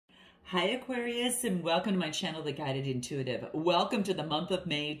Hi Aquarius, and welcome to my channel, The Guided Intuitive. Welcome to the month of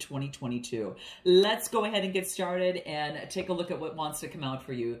May 2022. Let's go ahead and get started and take a look at what wants to come out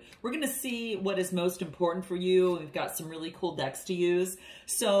for you. We're going to see what is most important for you. We've got some really cool decks to use.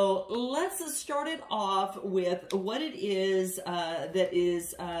 So let's start it off with what it is that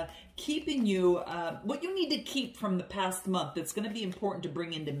is keeping you, what you need to keep from the past month that's going to be important to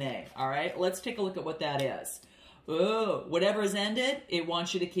bring into May. All right, let's take a look at what that is. Oh, whatever is ended, it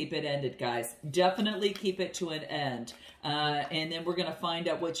wants you to keep it ended, guys. Definitely keep it to an end. And then we're going to find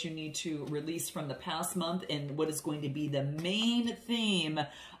out what you need to release from the past month and what is going to be the main theme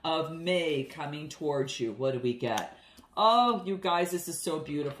of May coming towards you. What do we get? Oh, you guys, this is so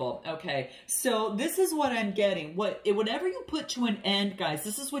beautiful. Okay, so this is what I'm getting. Whatever you put to an end, guys,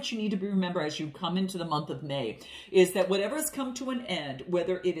 this is what you need to remember as you come into the month of May, is that whatever has come to an end,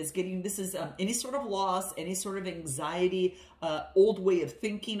 whether it is getting, this is any sort of loss, any sort of anxiety, old way of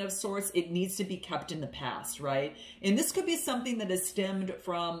thinking of sorts, it needs to be kept in the past, right? And this could be something that is stemmed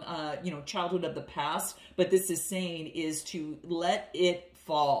from, childhood of the past, but this is saying is to let it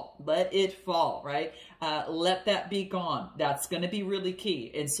fall. Let it fall, right? Let that be gone. That's going to be really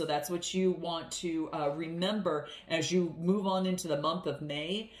key. And so that's what you want to remember as you move on into the month of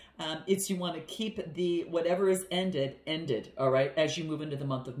May. You want to keep the whatever is ended, all right, as you move into the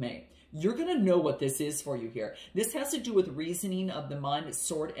month of May. You're going to know what this is for you here. This has to do with reasoning of the mind. It's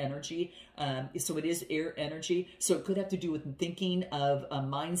sword energy. So it is air energy. So it could have to do with thinking of a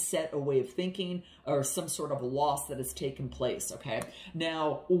mindset, a way of thinking, or some sort of loss that has taken place, okay?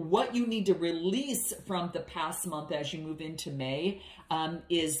 Now, what you need to release from the past month as you move into May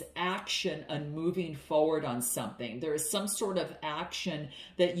is action and moving forward on something. There is some sort of action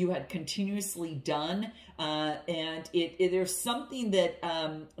that you had continuously done, and there's something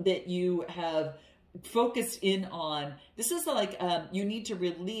that you have focused in on. This is like you need to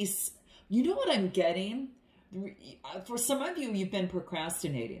release. You know what I'm getting? For some of you, you've been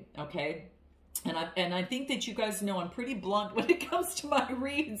procrastinating, okay? And I think that you guys know I'm pretty blunt when it comes to my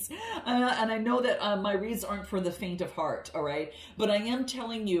reads. And I know that my reads aren't for the faint of heart, all right? But I am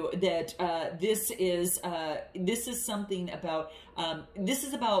telling you that this is something about, this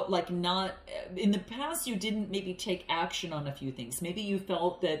is about like not, in the past you didn't maybe take action on a few things. Maybe you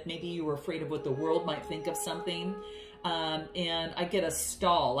felt that maybe you were afraid of what the world might think of something. And I get a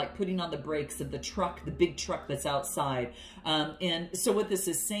stall, like putting on the brakes of the truck, the big truck that's outside. And so what this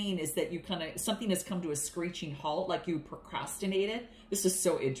is saying is that you something has come to a screeching halt, like you procrastinated. This is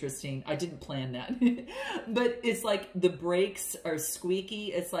so interesting. I didn't plan that. But it's like the brakes are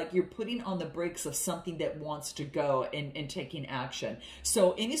squeaky. It's like you're putting on the brakes of something that wants to go and taking action.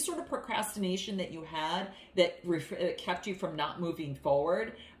 So any sort of procrastination that you had that kept you from not moving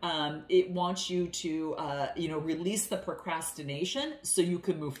forward, it wants you to, release the procrastination so you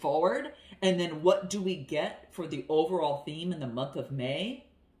can move forward. And then what do we get for the overall theme in the month of May?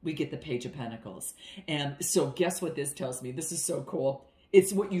 We get the Page of Pentacles. And so guess what this tells me? This is so cool.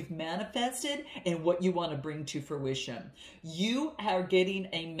 It's what you've manifested and what you want to bring to fruition. You are getting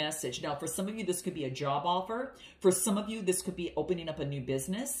a message. Now, for some of you, this could be a job offer. For some of you, this could be opening up a new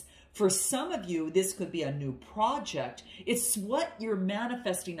business. For some of you, this could be a new project. It's what you're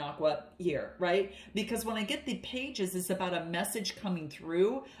manifesting, Aqua, here, right? Because when I get the pages, it's about a message coming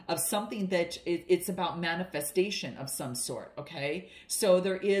through of something that it's about manifestation of some sort, okay? So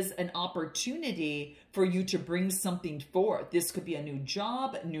there is an opportunity for you to bring something forth. This could be a new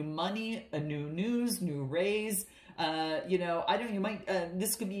job, new money, a new news, new raise. This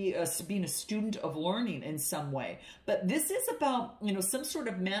could be being a student of learning in some way. But this is about, some sort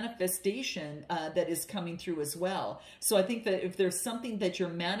of manifestation that is coming through as well. So I think that if there's something that you're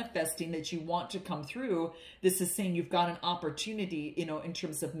manifesting that you want to come through, this is saying you've got an opportunity, in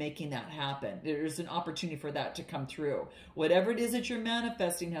terms of making that happen. There's an opportunity for that to come through. Whatever it is that you're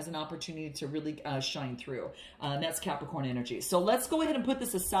manifesting has an opportunity to really shine through. That's Capricorn energy. So let's go ahead and put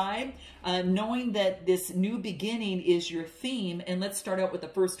this aside, knowing that this new beginning is your theme, and let's start out with the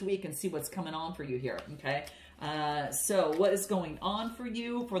first week and see what's coming on for you here, okay? So what is going on for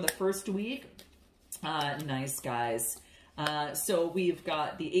you for the first week? Nice, guys. So we've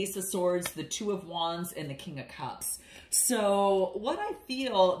got the Ace of Swords, the Two of Wands, and the King of Cups. So what I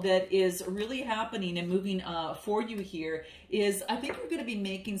feel that is really happening and moving for you here is I think you're going to be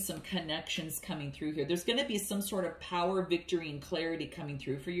making some connections coming through here. There's going to be some sort of power, victory, and clarity coming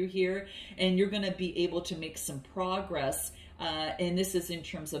through for you here. And you're going to be able to make some progress. And this is in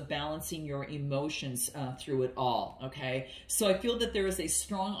terms of balancing your emotions through it all, okay? So I feel that there is a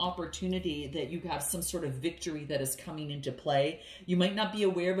strong opportunity that you have some sort of victory that is coming into play. You might not be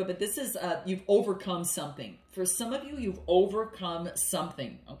aware of it, but this is, you've overcome something. For some of you, you've overcome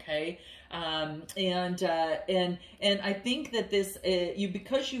something, okay? And I think that this,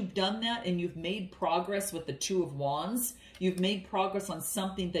 because you've done that and you've made progress with the Two of Wands, you've made progress on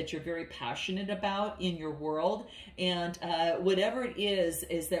something that you're very passionate about in your world. And whatever it is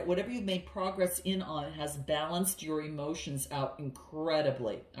that whatever you've made progress in on has balanced your emotions out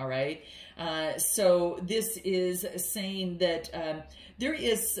incredibly, all right? So this is saying that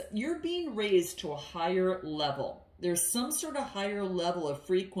you're being raised to a higher level. There's some sort of higher level of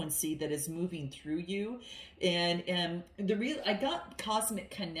frequency that is moving through you. And I got cosmic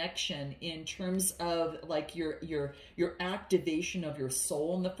connection in terms of like your activation of your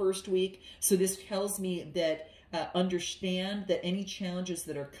soul in the first week. So this tells me that understand that any challenges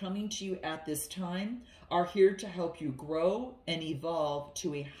that are coming to you at this time are here to help you grow and evolve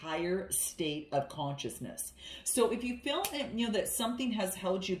to a higher state of consciousnness. So if you feel that, that something has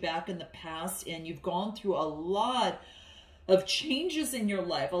held you back in the past and you've gone through a lot of changes in your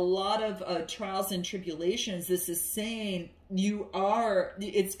life, a lot of trials and tribulations, this is saying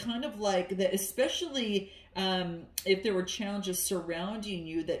it's kind of like that, especially if there were challenges surrounding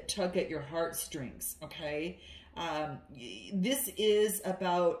you that tug at your heartstrings, okay? This is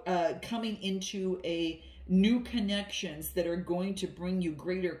about coming into a new connections that are going to bring you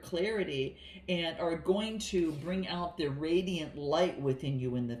greater clarity and are going to bring out the radiant light within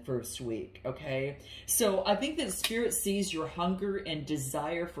you in the first week, okay? So I think that Spirit sees your hunger and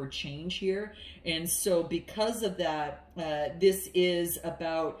desire for change here. And so because of that, this is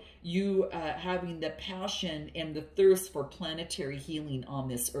about you having the passion and the thirst for planetary healing on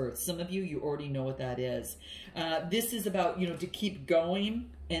this earth. Some of you already know what that is. This is about, to keep going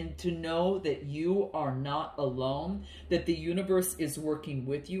and to know that you are not alone, that the universe is working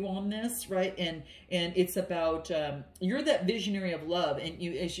with you on this, right? And it's about, you're that visionary of love, and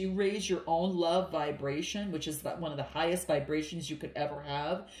as you raise your own love vibration, which is one of the highest vibrations you could ever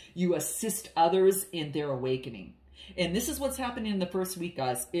have, you assist others in their awakening. And this is what's happening in the first week,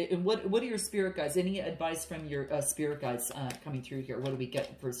 guys. And what are your spirit guides? Any advice from your spirit guides coming through here? What do we get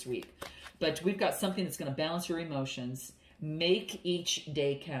the first week? But we've got something that's going to balance your emotions. Make each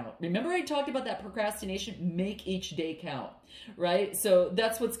day count. Remember I talked about that procrastination? Make each day count, right? So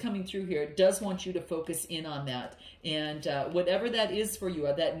that's what's coming through here. It does want you to focus in on that. And whatever that is for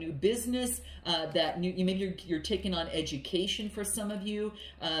you, that new business, maybe you're taking on education for some of you,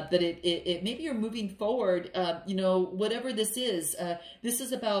 but maybe you're moving forward, whatever this is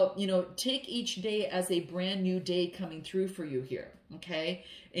about, take each day as a brand new day coming through for you here. Okay.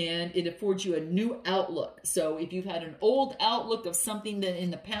 And it affords you a new outlook. So if you've had an old outlook of something that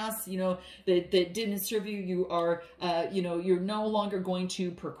in the past, that didn't serve you, you are, you're no longer going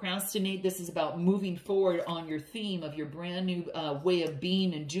to procrastinate. This is about moving forward on your theme of your brand new way of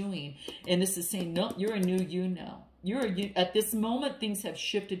being and doing. And this is saying, no, you're a new you now. At this moment, things have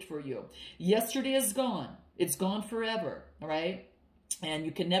shifted for you. Yesterday is gone. It's gone forever. All right. And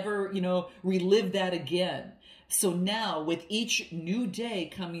you can never, relive that again. So now, with each new day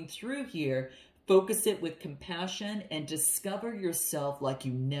coming through here, focus it with compassion and discover yourself like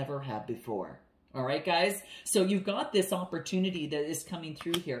you never have before. All right, guys? So you've got this opportunity that is coming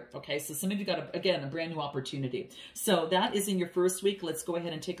through here, okay? So some of you got, again, a brand new opportunity. So that is in your first week. Let's go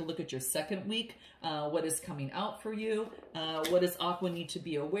ahead and take a look at your second week. What is coming out for you? What does Aqua need to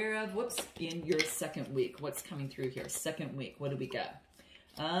be aware of? Whoops, in your second week. What's coming through here? Second week, what do we got?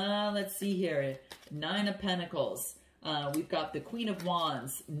 Let's see here. 9 of Pentacles. We've got the Queen of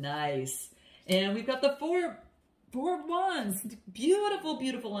Wands. Nice. And we've got the Four of Wands. Beautiful,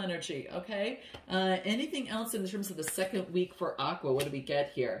 beautiful energy. Okay. Anything else in terms of the second week for Aqua? What do we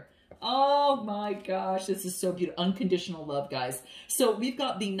get here? Oh my gosh, this is so beautiful. Unconditional love, guys. So we've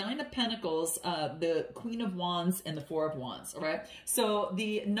got the 9 of Pentacles, the Queen of Wands, and the 4 of Wands, all right? So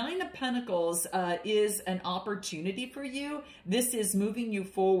the 9 of Pentacles is an opportunity for you. This is moving you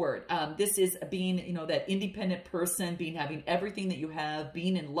forward. This is being, that independent person, having everything that you have,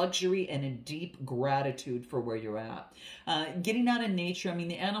 being in luxury and in deep gratitude for where you're at. Getting out in nature. I mean,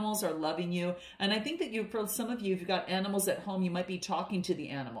 the animals are loving you. And I think that for some of you, if you've got animals at home, you might be talking to the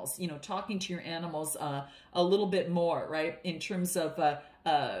animals, talking to your animals a little bit more, right? In terms of,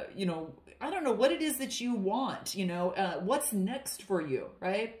 I don't know what it is that you want, what's next for you,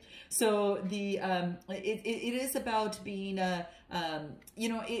 right? So the, it is about being you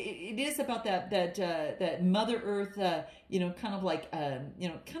know, it is about that Mother Earth, you know, kind of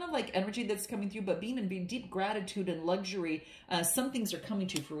like energy that's coming through, but being in deep gratitude and luxury. Some things are coming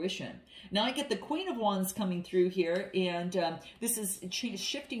to fruition. Now I get the Queen of Wands coming through here, and this is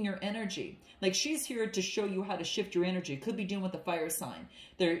shifting your energy. Like, she's here to show you how to shift your energy. Could be doing with the fire sign.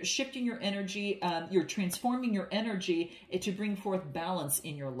 They're shifting your energy. You're transforming your energy to bring forth balance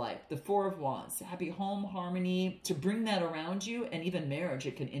in your life. The Four of Wands, happy home, harmony, to bring that around you, and even marriage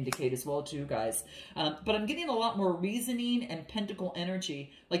it can indicate as well too, guys. But I'm getting a lot more reasoning and pentacle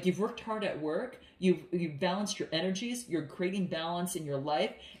energy. Like, you've worked hard at work. You've balanced your energies. You're creating balance in your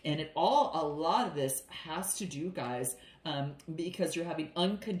life. And a lot of this has to do, guys, because you're having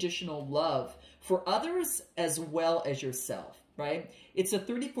unconditional love for others as well as yourself, right? It's a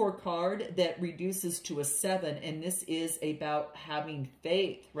 34 card that reduces to a 7, and this is about having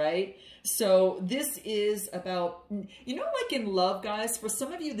faith, right? So this is about, you know, like in love, guys, for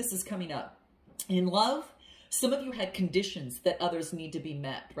some of you, this is coming up. In love, some of you had conditions that others need to be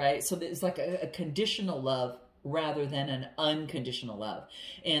met, right? So there's like a conditional love rather than an unconditional love.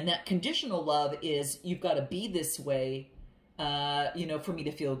 And that conditional love is, you've got to be this way, you know, for me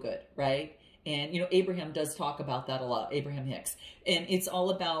to feel good, right? And, you know, Abraham does talk about that a lot, Abraham Hicks. And it's all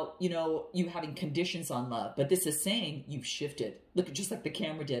about, you know, you having conditions on love. But this is saying you've shifted. Look at, just like the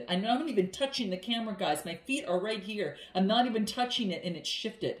camera did. I'm not even touching the camera, guys. My feet are right here. I'm not even touching it, and it's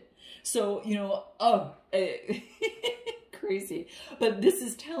shifted. So, you know, crazy. But this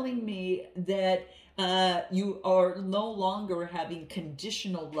is telling me that you are no longer having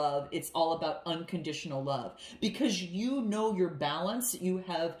conditional love. It's all about unconditional love, because you know your balance. You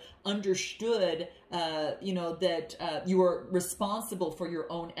have understood, you know, that you are responsible for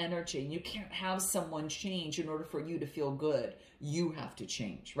your own energy. You can't have someone change in order for you to feel good. You have to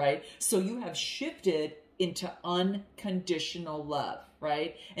change, right? So you have shifted into unconditional love,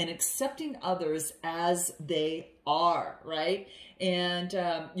 right? And accepting others as they are, right? And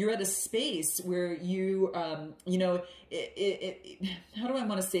you're at a space where you, you know, how do I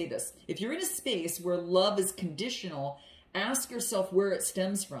want to say this? If you're in a space where love is conditional, ask yourself where it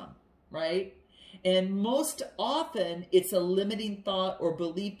stems from, right? And most often, it's a limiting thought or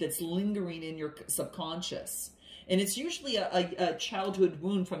belief that's lingering in your subconscious. And it's usually a childhood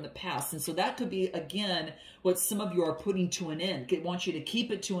wound from the past. And so that could be, again, what some of you are putting to an end. It wants you to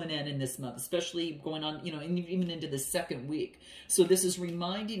keep it to an end in this month, especially going on, you know, even into the second week. So this is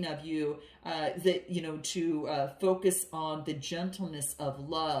reminding of you that, you know, to focus on the gentleness of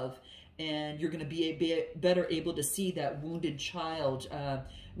love. And you're going to be better able to see that wounded child,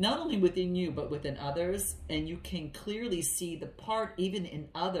 not only within you, but within others. And you can clearly see the part, even in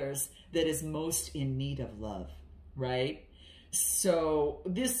others, that is most in need of love. Right? So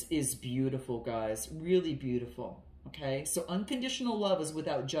this is beautiful, guys. Really beautiful. Okay? So unconditional love is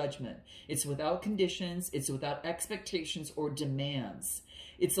without judgment. It's without conditions. It's without expectations or demands.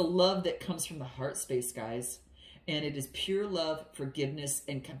 It's a love that comes from the heart space, guys. And it is pure love, forgiveness,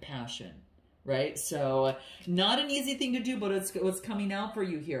 and compassion. Right? So not an easy thing to do, but it's what's coming out for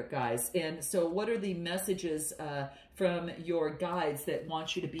you here, guys. And so what are the messages from your guides that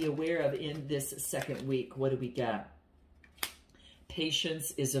want you to be aware of in this second week? What do we get?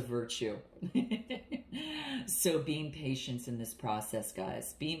 Patience is a virtue. So being patient in this process,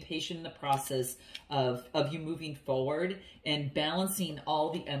 guys. Being patient in the process of you moving forward and balancing all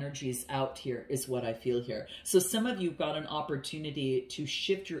the energies out here is what I feel here. So some of you have got an opportunity to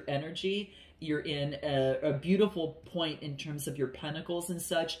shift your energy. You're in a beautiful point in terms of your pentacles and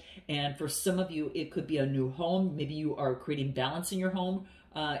such. And for some of you, it could be a new home. Maybe you are creating balance in your home.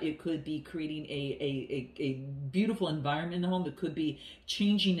 It could be creating a beautiful environment in the home. It could be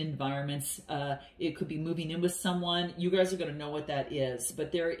changing environments. It could be moving in with someone. You guys are going to know what that is.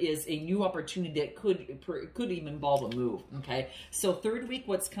 But there is a new opportunity that could even involve a move. Okay. So third week,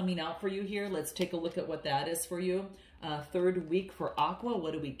 what's coming out for you here? Let's take a look at what that is for you. Third week for Aqua,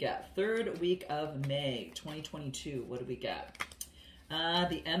 what do we get? Third week of May 2022, what do we get?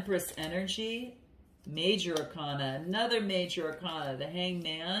 The Empress energy, Major Arcana, another Major Arcana, the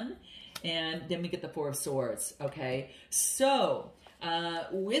Hangman, and then we get the Four of Swords, okay? So,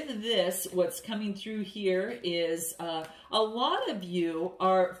 with this, what's coming through here is a lot of you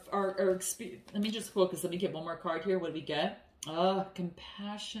are let me just focus. Let me get one more card here. What do we get? Oh,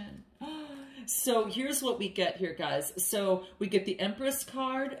 compassion. So here's what we get here, guys. So we get the Empress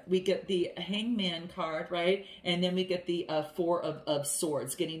card, we get the Hangman card, right? And then we get the Four of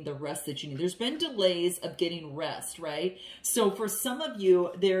Swords, getting the rest that you need. There's been delays of getting rest, right? So for some of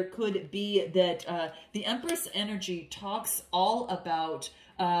you, there could be that the Empress energy talks all about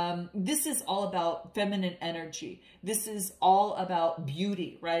This is all about feminine energy. This is all about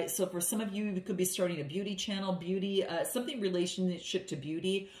beauty, right? So for some of you, you could be starting a beauty channel, beauty, something relationship to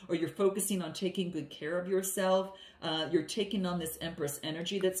beauty, or you're focusing on taking good care of yourself. You're taking on this Empress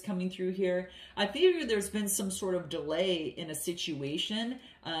energy that's coming through here. I figure there's been some sort of delay in a situation,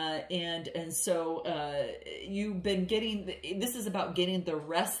 and so you've been getting, this is about getting the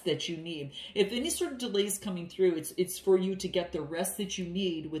rest that you need. If any sort of delay is coming through, it's for you to get the rest that you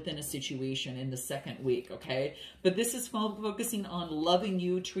need within a situation in the second week, okay? But this is focusing on loving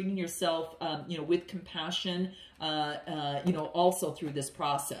you, treating yourself, you know, with compassion, you know, also through this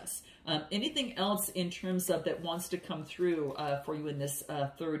process. Anything else in terms of that wants to come through for you in this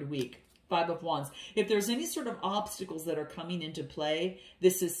third week? Five of Wands. If there's any sort of obstacles that are coming into play,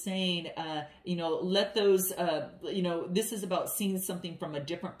 this is saying, you know, let those, you know, this is about seeing something from a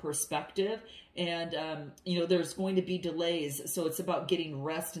different perspective. And, you know, there's going to be delays. So it's about getting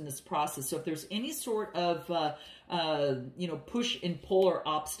rest in this process. So if there's any sort of, you know, push and pull or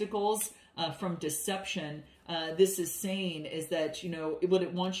obstacles from deception, this is saying is that, you know, what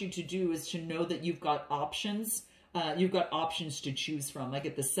it wants you to do is to know that you've got options. You've got options to choose from. I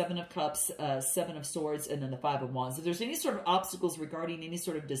get the Seven of Cups, Seven of Swords, and then the Five of Wands. If there's any sort of obstacles regarding any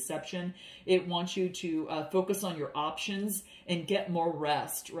sort of deception, it wants you to focus on your options and get more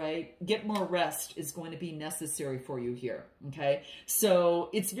rest, right? Get more rest is going to be necessary for you here, okay? So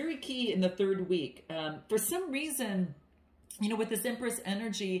it's very key in the third week. For some reason, you know, with this Empress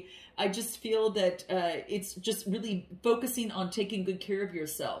energy, I just feel that it's just really focusing on taking good care of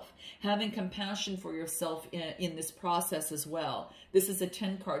yourself, having compassion for yourself in this process as well. This is a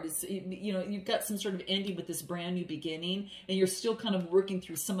 10 card. It's, you know, you've got some sort of ending with this brand new beginning, and you're still kind of working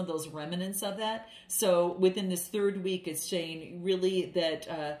through some of those remnants of that. So within this third week, it's saying really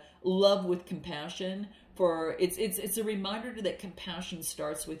that love with compassion. For it's a reminder that compassion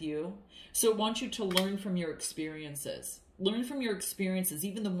starts with you. So it wants you to learn from your experiences. Learn from your experiences,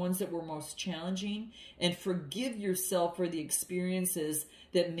 even the ones that were most challenging, and forgive yourself for the experiences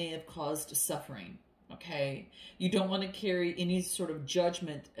that may have caused suffering, okay? You don't want to carry any sort of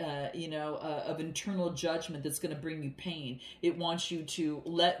judgment, you know, of internal judgment that's going to bring you pain. It wants you to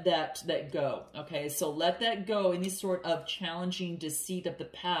let that go, okay? So let that go. Any sort of challenging deceit of the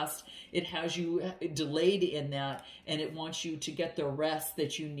past, it has you delayed in that, and it wants you to get the rest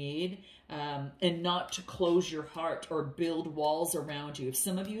that you need. And not to close your heart or build walls around you. If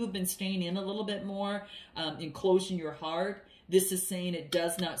some of you have been staying in a little bit more and closing your heart, this is saying it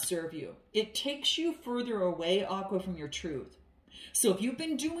does not serve you. It takes you further away, Aqua, from your truth. So if you've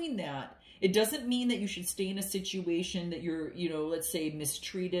been doing that, it doesn't mean that you should stay in a situation that you're, you know, let's say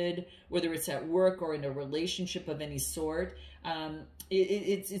mistreated, whether it's at work or in a relationship of any sort.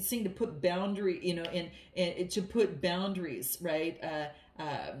 It's saying to put boundary, you know, and to put boundaries, right?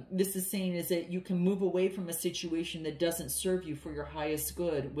 This is saying is that you can move away from a situation that doesn't serve you for your highest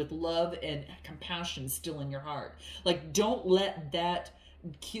good with love and compassion still in your heart. Like, don't let that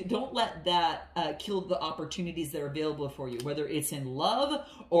kill the opportunities that are available for you, whether it's in love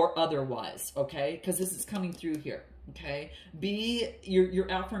or otherwise, okay? Because this is coming through here, okay? Your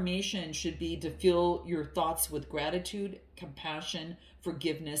affirmation should be to fill your thoughts with gratitude, compassion,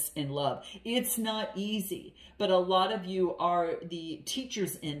 forgiveness, and love. It's not easy, but a lot of you are the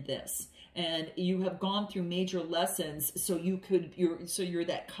teachers in this, and you have gone through major lessons, so you're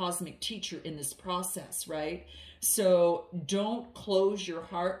that cosmic teacher in this process, right? So don't close your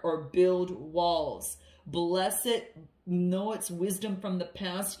heart or build walls. Bless it, know its wisdom from the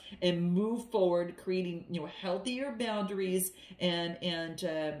past, and move forward, creating, you know, healthier boundaries, and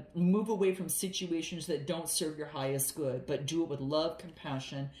move away from situations that don't serve your highest good, but do it with love,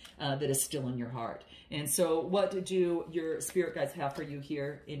 compassion that is still in your heart. And so what do your spirit guides have for you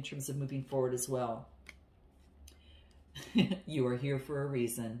here in terms of moving forward as well? You are here for a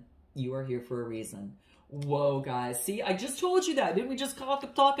reason. You are here for a reason. Whoa, guys. See, I just told you that. Didn't we just talk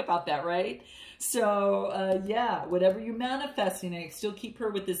about that, right? So, yeah, whatever you're manifesting, I still keep her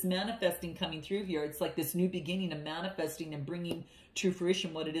with this manifesting coming through here. It's like this new beginning of manifesting and bringing to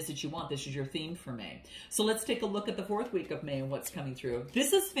fruition what it is that you want. This is your theme for May. So let's take a look at the fourth week of May and what's coming through.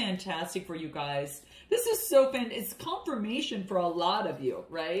 This is fantastic for you guys. This is so fantastic. It's confirmation for a lot of you,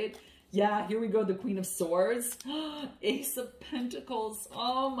 right? Yeah, here we go, the Queen of Swords. Ace of Pentacles.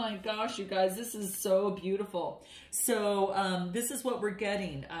 Oh my gosh, you guys, this is so beautiful. So this is what we're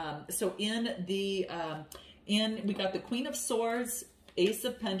getting. So we got the Queen of Swords, Ace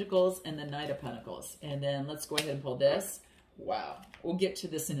of Pentacles, and the Knight of Pentacles. And then let's go ahead and pull this. Wow. We'll get to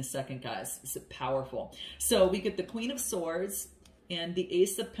this in a second, guys. This is powerful. So we get the Queen of Swords, and the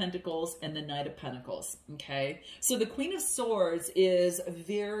Ace of Pentacles and the Knight of Pentacles. Okay, so the Queen of Swords is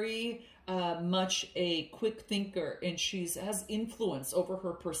very much a quick thinker, and she has influence over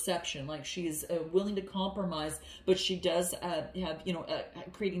her perception. Like, she's willing to compromise, but she does have,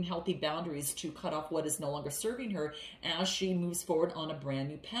 creating healthy boundaries to cut off what is no longer serving her as she moves forward on a brand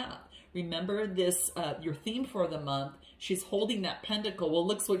new path. Remember this, your theme for the month. She's holding that pentacle. Well,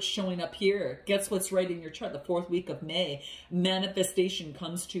 look what's showing up here. Guess what's right in your chart? The 4th week of May. Manifestation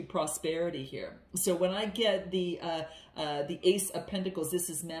comes to prosperity here. So when I get the Ace of Pentacles,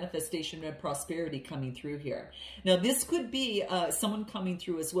 this is manifestation and prosperity coming through here. Now, this could be someone coming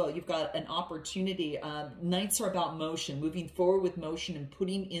through as well. You've got an opportunity. Nights are about motion, moving forward with motion and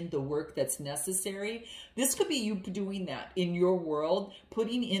putting in the work that's necessary. This could be you doing that in your world,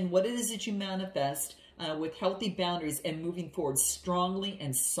 putting in what it is that you manifest, with healthy boundaries and moving forward strongly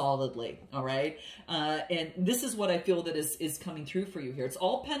and solidly. All right. And this is what I feel that is coming through for you here. It's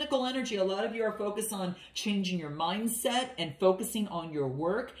all pentacle energy. A lot of you are focused on changing your mindset and focusing on your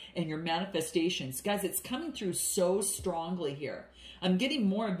work and your manifestations. Guys, it's coming through so strongly here. I'm getting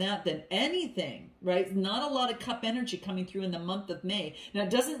more of that than anything, right? Not a lot of cup energy coming through in the month of May. Now,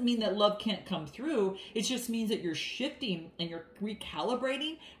 it doesn't mean that love can't come through. It just means that you're shifting and you're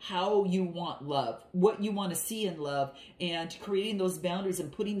recalibrating how you want love, what you want to see in love, and creating those boundaries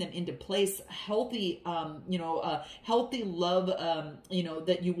and putting them into place. Healthy, healthy love,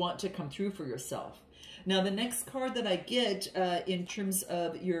 that you want to come through for yourself. Now, the next card that I get in terms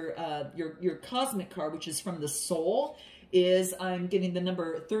of your cosmic card, which is from the soul, is I'm getting the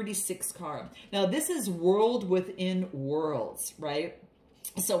number 36 card. Now, this is world within worlds, right?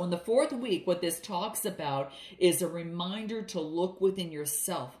 So in the 4th week, what this talks about is a reminder to look within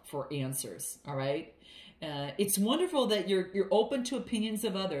yourself for answers, all right? It's wonderful that you're open to opinions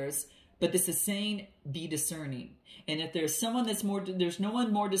of others, but this is saying be discerning. And if there's someone there's no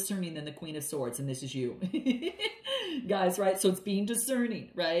one more discerning than the Queen of Swords, and this is you. Guys, right? So it's being discerning,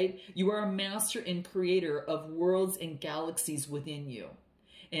 right? You are a master and creator of worlds and galaxies within you.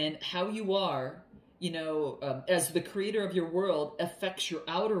 And how you are, as the creator of your world affects your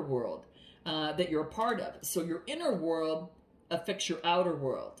outer world that you're a part of. So your inner world affects your outer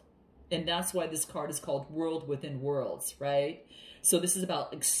world. And that's why this card is called World Within Worlds, right? So this is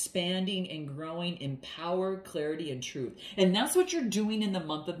about expanding and growing in power, clarity, and truth. And that's what you're doing in the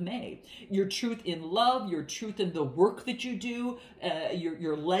month of May. Your truth in love, your truth in the work that you do,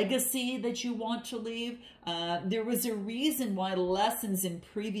 your legacy that you want to leave. There was a reason why lessons in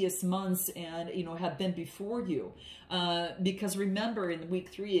previous months and, have been before you. Because remember, in week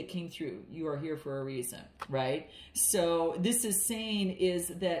 3, it came through. You are here for a reason, right? So this is saying is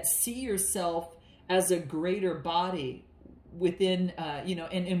that see yourself as a greater body within,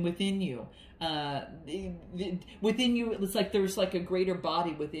 and within you. Within you, it's like there's like a greater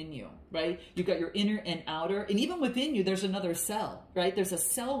body within you, right? You've got your inner and outer, and even within you, there's another cell, right? There's a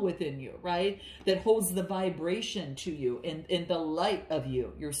cell within you, right? That holds the vibration to you and the light of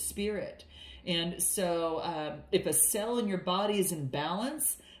you, your spirit. And so if a cell in your body is in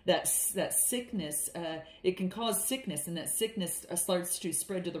balance, that sickness, it can cause sickness, and that sickness starts to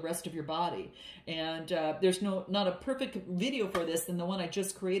spread to the rest of your body. And there's not a perfect video for this than the one I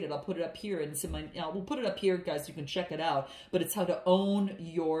just created. I'll put it up here, and it's in my, we'll put it up here, guys. You can check it out. But it's how to own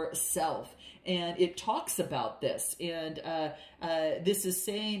yourself. And it talks about this. And this is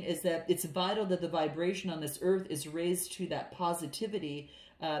saying is that it's vital that the vibration on this earth is raised to that positivity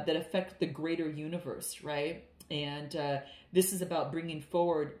that affect the greater universe, right? And this is about bringing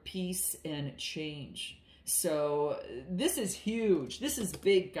forward peace and change. So this is huge. This is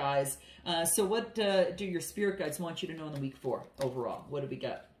big, guys. So what do your spirit guides want you to know in the week 4 overall? What do we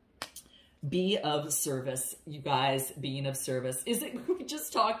got? Be of service, you guys, being of service. We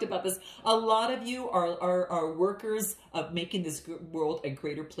just talked about this. A lot of you are workers of making this world a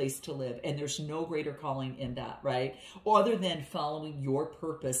greater place to live. And there's no greater calling in that, right? Other than following your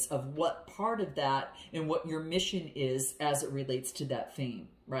purpose of what part of that and what your mission is as it relates to that theme.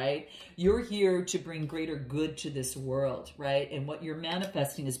 Right? You're here to bring greater good to this world, right? And what you're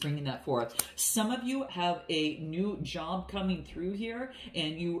manifesting is bringing that forth. Some of you have a new job coming through here,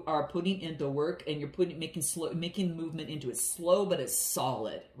 and you are putting in the work, and you're making movement into it. Slow, but it's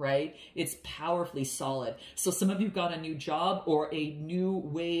solid, right? It's powerfully solid. So some of you got a new job or a new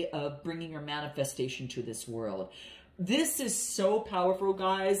way of bringing your manifestation to this world. This is so powerful,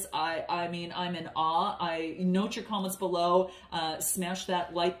 guys. I mean, I'm in awe. Note your comments below. Smash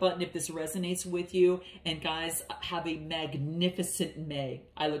that like button if this resonates with you. And guys, have a magnificent May.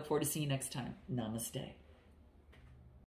 I look forward to seeing you next time. Namaste.